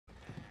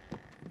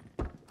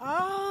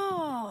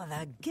Oh,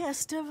 the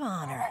guest of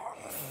honor.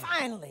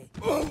 Finally.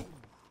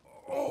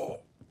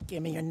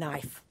 Give me your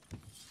knife.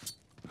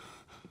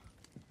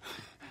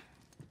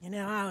 You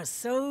know, I was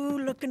so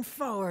looking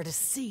forward to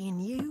seeing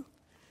you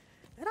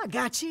that I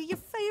got you your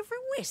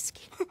favorite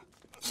whiskey.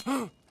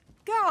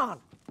 Go on.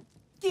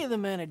 Give the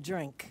man a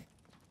drink.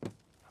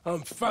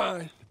 I'm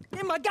fine.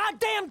 Give him a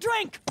goddamn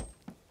drink!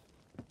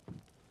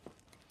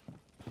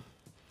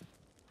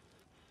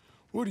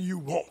 What do you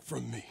want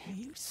from me?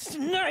 You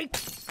snake!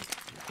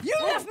 You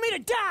left me to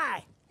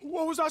die!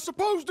 What was I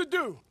supposed to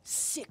do?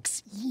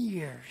 6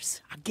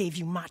 years. I gave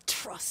you my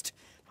trust,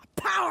 my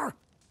power.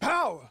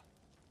 Power?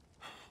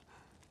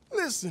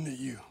 Listen to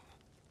you.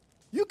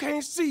 You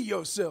can't see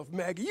yourself,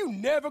 Maggie. You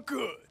never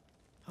could.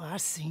 Oh, I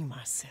see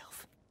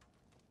myself.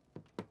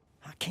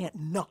 I can't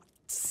not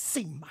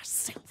see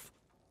myself.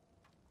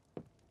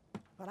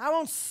 But I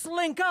won't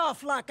slink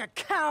off like a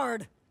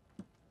coward.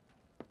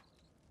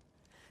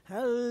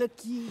 I'll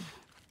look you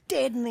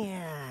dead in the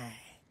eye.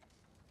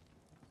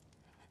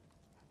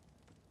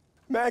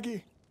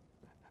 Maggie,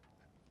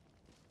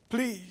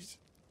 please.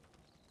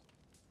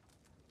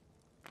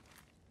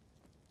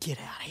 Get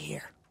out of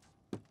here.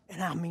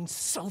 And I mean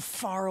so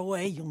far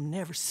away you'll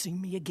never see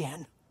me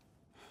again.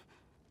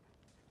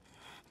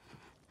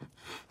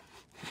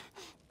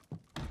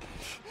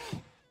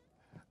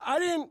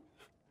 I'm...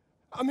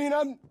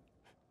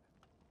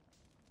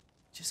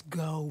 Just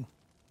go,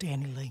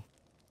 Danny Lee.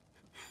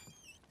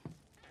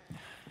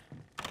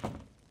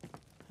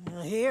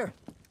 Here.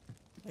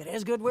 It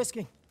is good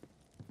whiskey.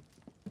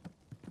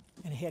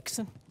 And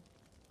Hickson.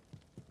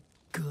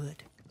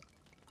 Good.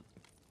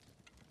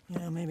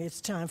 Yeah, maybe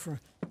it's time for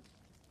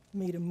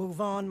me to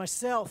move on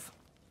myself.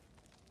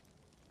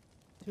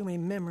 Too many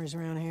memories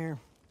around here.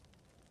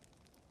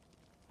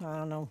 I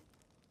don't know.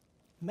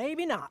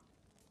 Maybe not.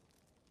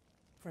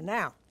 For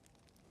now.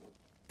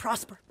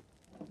 Prosper.